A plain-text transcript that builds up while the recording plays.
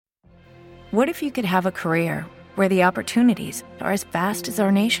What if you could have a career where the opportunities are as vast as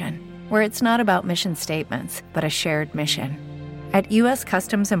our nation, where it's not about mission statements, but a shared mission? At U.S.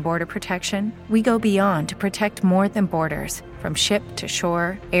 Customs and Border Protection, we go beyond to protect more than borders. From ship to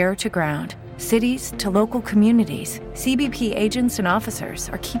shore, air to ground, cities to local communities, CBP agents and officers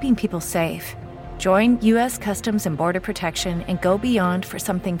are keeping people safe. Join U.S. Customs and Border Protection and go beyond for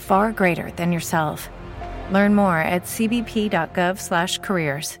something far greater than yourself. Learn more at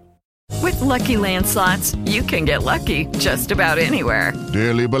cbp.gov/careers. With Lucky Land Slots, you can get lucky just about anywhere.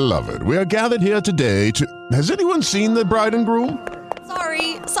 Dearly beloved, we are gathered here today to... Has anyone seen the bride and groom?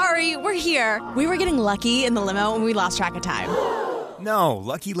 Sorry, we're here. We were getting lucky in the limo and we lost track of time. No,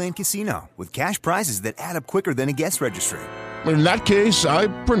 Lucky Land Casino, with cash prizes that add up quicker than a guest registry. In that case, I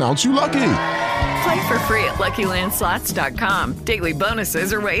pronounce you lucky. Play for free at LuckyLandSlots.com. Daily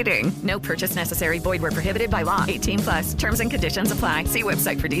bonuses are waiting. No purchase necessary. Void where prohibited by law. 18+. Terms and conditions apply. See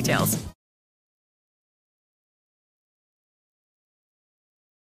website for details.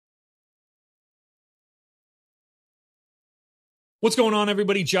 What's going on,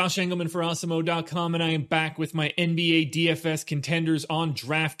 everybody? Josh Engelman for Awesemo.com, and I am back with my NBA DFS contenders on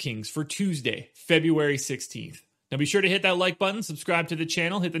DraftKings for Tuesday, February 16th. Now be sure to hit that like button, subscribe to the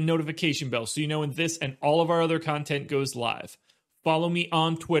channel, hit the notification bell so you know when this and all of our other content goes live. Follow me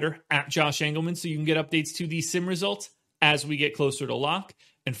on Twitter at Josh Engelman so you can get updates to these sim results as we get closer to lock.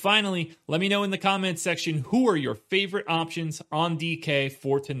 And finally, let me know in the comments section who are your favorite options on DK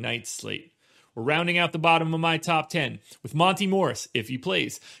for tonight's slate. We're rounding out the bottom of my top 10 with Monty Morris, if he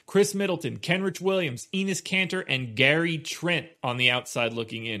plays, Chris Middleton, Kenrich Williams, Enes Kanter, and Gary Trent on the outside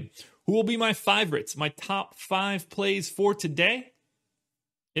looking in. Who will be my favorites, my top 5 plays for today?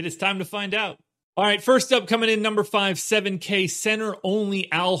 It is time to find out. All right, first up, coming in number 5, 7K, center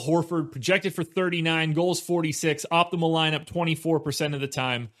only Al Horford, projected for 39, goals 46, optimal lineup 24% of the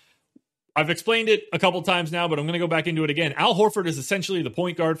time. I've explained it a couple times now, but I'm going to go back into it again. Al Horford is essentially the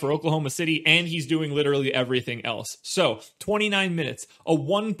point guard for Oklahoma City, and he's doing literally everything else. So, 29 minutes, a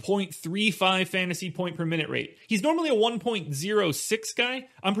 1.35 fantasy point per minute rate. He's normally a 1.06 guy.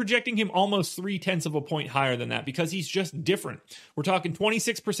 I'm projecting him almost 0.3 of a point higher than that because he's just different. We're talking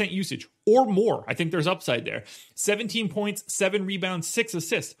 26% usage or more. I think there's upside there. 17 points, 7 rebounds, 6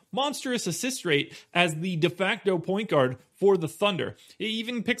 assists. Monstrous assist rate as the de facto point guard for the Thunder. It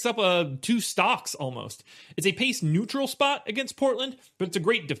even picks up 2 stocks almost. It's a pace neutral spot against Portland, but it's a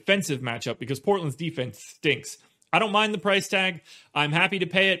great defensive matchup because Portland's defense stinks. I don't mind the price tag. I'm happy to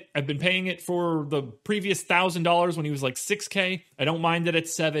pay it. I've been paying it for the previous $1,000 when he was like 6K. I don't mind it at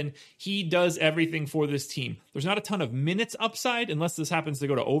 7. He does everything for this team. There's not a ton of minutes upside unless this happens to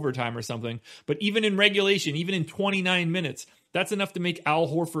go to overtime or something. But even in regulation, even in 29 minutes, that's enough to make Al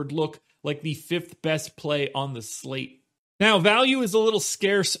Horford look like the 5th best play on the slate. Now, value is a little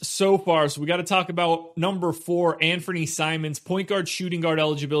scarce so far, so we got to talk about number 4, Anthony Simons, point guard, shooting guard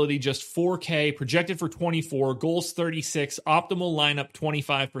eligibility, just 4K, projected for 24, goals 36, optimal lineup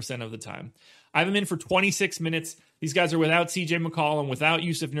 25% of the time. I have him in for 26 minutes. These guys are without CJ McCollum, without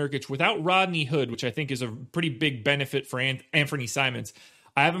Yusuf Nurkic, without Rodney Hood, which I think is a pretty big benefit for Anthony Simons.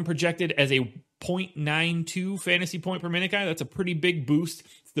 I have him projected as a 0.92 fantasy point per minute guy. That's a pretty big boost.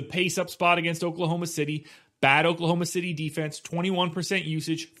 It's the pace up spot against Oklahoma City. Bad Oklahoma City defense, 21%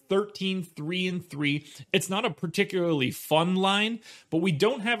 usage, 13, 3, and 3. It's not a particularly fun line, but we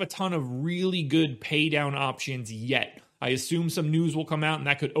don't have a ton of really good pay down options yet. I assume some news will come out and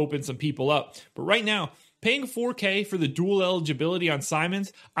that could open some people up. But right now, paying 4K for the dual eligibility on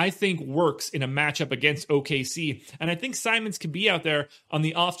Simons, I think works in a matchup against OKC. And I think Simons could be out there on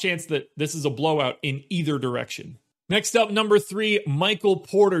the off chance that this is a blowout in either direction. Next up, number 3, Michael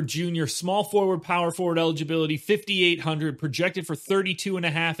Porter Jr., small forward, power forward eligibility, 5,800, projected for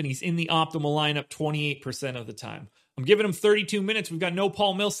 32.5, and he's in the optimal lineup 28% of the time. I'm giving him 32 minutes. We've got no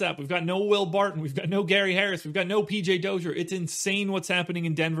Paul Millsap. We've got no Will Barton. We've got no Gary Harris. We've got no PJ Dozier. It's insane what's happening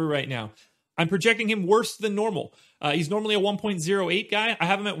in Denver right now. I'm projecting him worse than normal. He's normally a 1.08 guy. I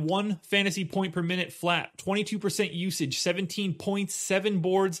have him at 1 fantasy point per minute flat, 22% usage, 17 points, 7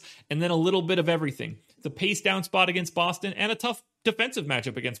 boards, and then a little bit of everything. The pace down spot against Boston and a tough defensive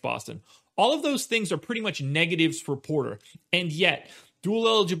matchup against Boston. All of those things are pretty much negatives for Porter. And yet, dual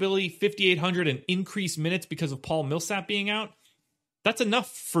eligibility, 5,800, and increased minutes because of Paul Millsap being out, that's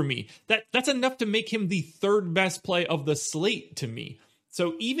enough for me. That's enough to make him the 3rd best play of the slate to me.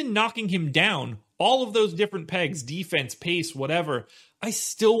 So even knocking him down, all of those different pegs, defense, pace, whatever, I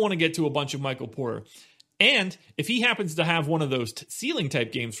still want to get to a bunch of Michael Porter. And if he happens to have one of those ceiling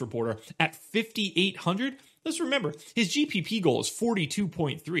type games for Porter at 5,800, let's remember his GPP goal is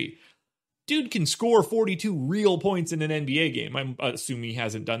 42.3. dude can score 42 real points in an NBA game. I'm assuming he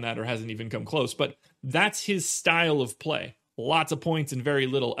hasn't done that or hasn't even come close, but that's his style of play. Lots of points and very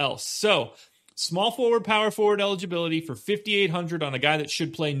little else. So small forward, power forward eligibility for 5,800 on a guy that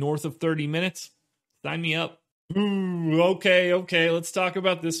should play north of 30 minutes. Sign me up. Ooh, okay. Let's talk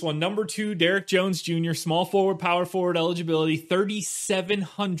about this one. Number 2, Derek Jones Jr., small forward, power forward eligibility,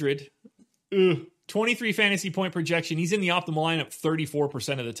 3,700. 23 fantasy point projection. He's in the optimal lineup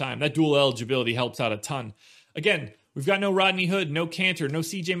 34% of the time. That dual eligibility helps out a ton. Again, we've got no Rodney Hood, no Cantor, no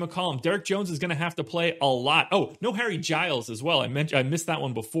CJ McCollum. Derek Jones is going to have to play a lot. Oh, no Harry Giles as well. I missed that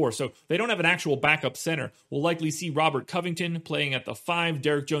one before. So they don't have an actual backup center. We'll likely see Robert Covington playing at the 5.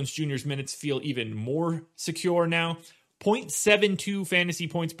 Derek Jones Jr.'s minutes feel even more secure now. 0.72 fantasy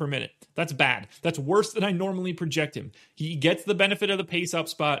points per minute. That's bad. That's worse than I normally project him. He gets the benefit of the pace up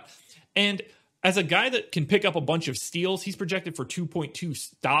spot. And as a guy that can pick up a bunch of steals, he's projected for 2.2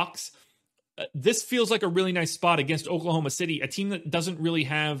 stocks. This feels like a really nice spot against Oklahoma City, a team that doesn't really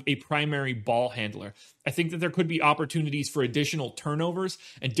have a primary ball handler. I think that there could be opportunities for additional turnovers,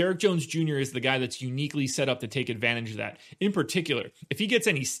 and Derek Jones Jr. is the guy that's uniquely set up to take advantage of that. In particular, if he gets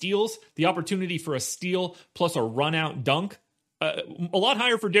any steals, the opportunity for a steal plus a run-out dunk, a lot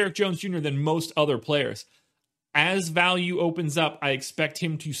higher for Derek Jones Jr. than most other players. As value opens up, I expect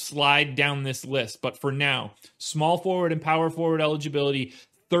him to slide down this list. But for now, small forward and power forward eligibility,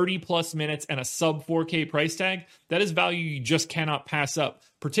 30-plus minutes, and a sub-4K price tag, that is value you just cannot pass up,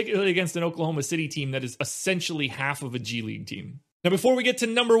 particularly against an Oklahoma City team that is essentially half of a G League team. Now, before we get to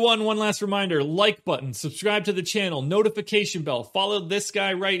number 1, one last reminder, like button, subscribe to the channel, notification bell, follow this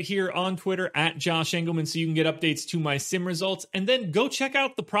guy right here on Twitter at Josh Engelman so you can get updates to my sim results, and then go check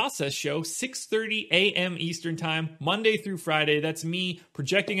out The Process Show, 6:30 a.m. Eastern Time, Monday through Friday. That's me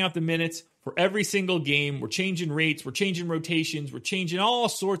projecting out the minutes for every single game. We're changing rates, we're changing rotations, we're changing all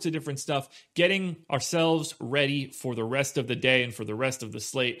sorts of different stuff, getting ourselves ready for the rest of the day and for the rest of the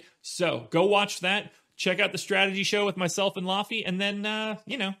slate. So go watch that. Check out the strategy show with myself and Laffy, and then,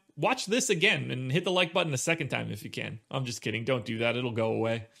 watch this again and hit the like button a second time if you can. I'm just kidding. Don't do that. It'll go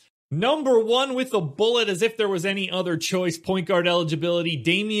away. Number 1 with a bullet as if there was any other choice. Point guard eligibility,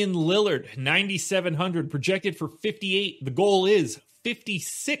 Damian Lillard, 9,700, projected for 58. The goal is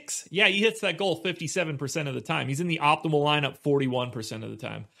 56. Yeah, he hits that goal 57% of the time. He's in the optimal lineup 41% of the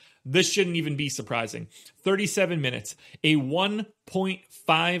time. This shouldn't even be surprising. 37 minutes, a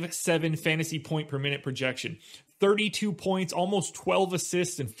 1.57 fantasy point per minute projection. 32 points, almost 12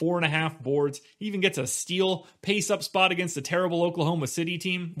 assists, and 4.5 boards. He even gets a steal pace up spot against a terrible Oklahoma City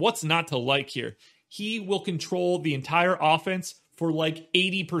team. What's not to like here? He will control the entire offense for like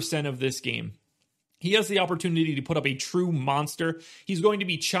 80% of this game. He has the opportunity to put up a true monster. He's going to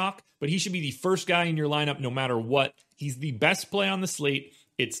be chalk, but he should be the first guy in your lineup no matter what. He's the best play on the slate.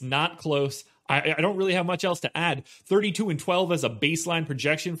 It's not close. I don't really have much else to add. 32 and 12 as a baseline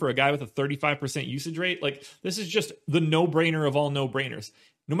projection for a guy with a 35% usage rate. Like, this is just the no-brainer of all no-brainers.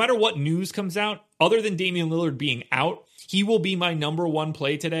 No matter what news comes out, other than Damian Lillard being out, he will be my number 1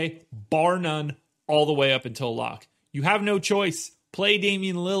 play today, bar none, all the way up until lock. You have no choice. Play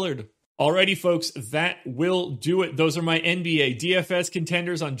Damian Lillard. Alrighty, folks, that will do it. Those are my NBA DFS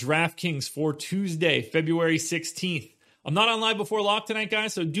contenders on DraftKings for Tuesday, February 16th. I'm not on live before lock tonight,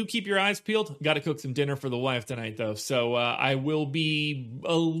 guys, so do keep your eyes peeled. Got to cook some dinner for the wife tonight, though, so I will be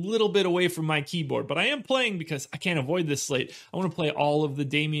a little bit away from my keyboard, but I am playing because I can't avoid this slate. I want to play all of the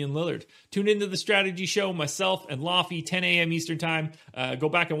Damian Lillard. Tune into the strategy show, myself and Laffy, 10 a.m. Eastern Time. Go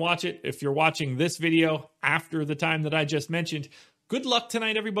back and watch it if you're watching this video after the time that I just mentioned. Good luck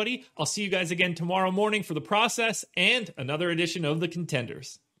tonight, everybody. I'll see you guys again tomorrow morning for The Process and another edition of The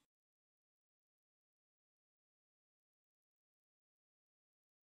Contenders.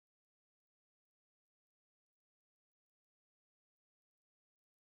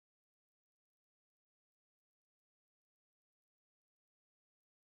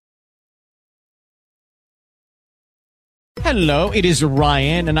 Hello, it is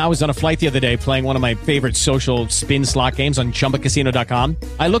Ryan, and I was on a flight the other day playing one of my favorite social spin slot games on ChumbaCasino.com.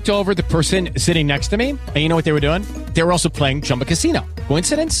 I looked over at the person sitting next to me, and you know what they were doing? They were also playing Chumba Casino.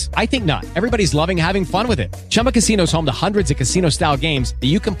 Coincidence? I think not. Everybody's loving having fun with it. Chumba Casino is home to hundreds of casino-style games that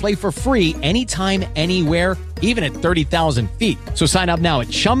you can play for free anytime, anywhere, even at 30,000 feet. So sign up now at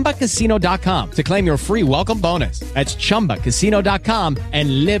ChumbaCasino.com to claim your free welcome bonus. That's ChumbaCasino.com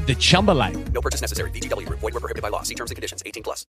and live the Chumba life. No purchase necessary. VGW. Void where prohibited by law. See terms and conditions. 18+.